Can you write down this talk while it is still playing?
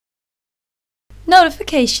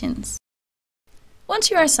Notifications. Once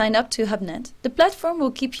you are signed up to HUBnet, the platform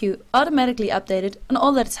will keep you automatically updated on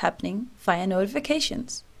all that is happening via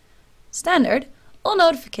notifications. Standard, all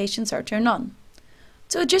notifications are turned on.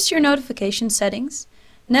 To adjust your notification settings,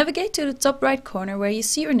 navigate to the top right corner where you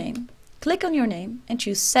see your name, click on your name and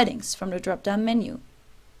choose Settings from the drop-down menu.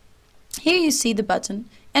 Here you see the button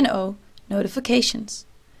NO Notifications.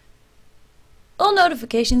 All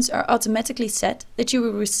notifications are automatically set that you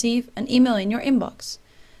will receive an email in your inbox.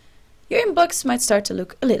 Your inbox might start to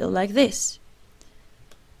look a little like this.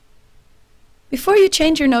 Before you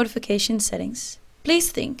change your notification settings,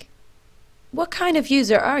 please think, what kind of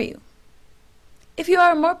user are you? If you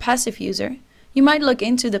are a more passive user, you might log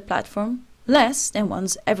into the platform less than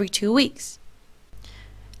once every 2 weeks.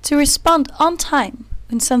 To respond on time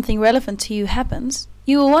when something relevant to you happens,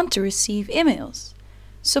 you will want to receive emails.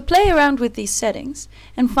 So play around with these settings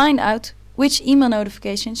and find out which email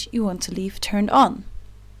notifications you want to leave turned on.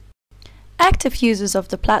 Active users of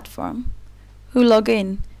the platform, who log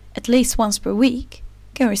in at least once per week,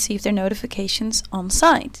 can receive their notifications on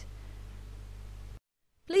site.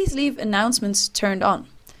 Please leave announcements turned on.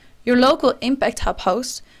 Your local Impact Hub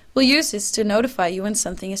host will use this to notify you when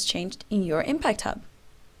something has changed in your Impact Hub.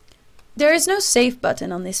 There is no Save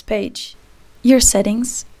button on this page. Your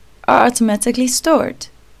settings are automatically stored.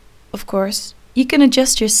 Of course, you can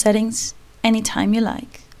adjust your settings anytime you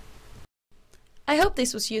like. I hope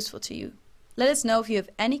this was useful to you. Let us know if you have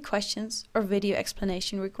any questions or video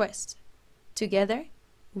explanation requests. Together,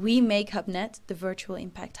 we make HUBnet the virtual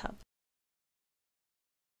Impact Hub.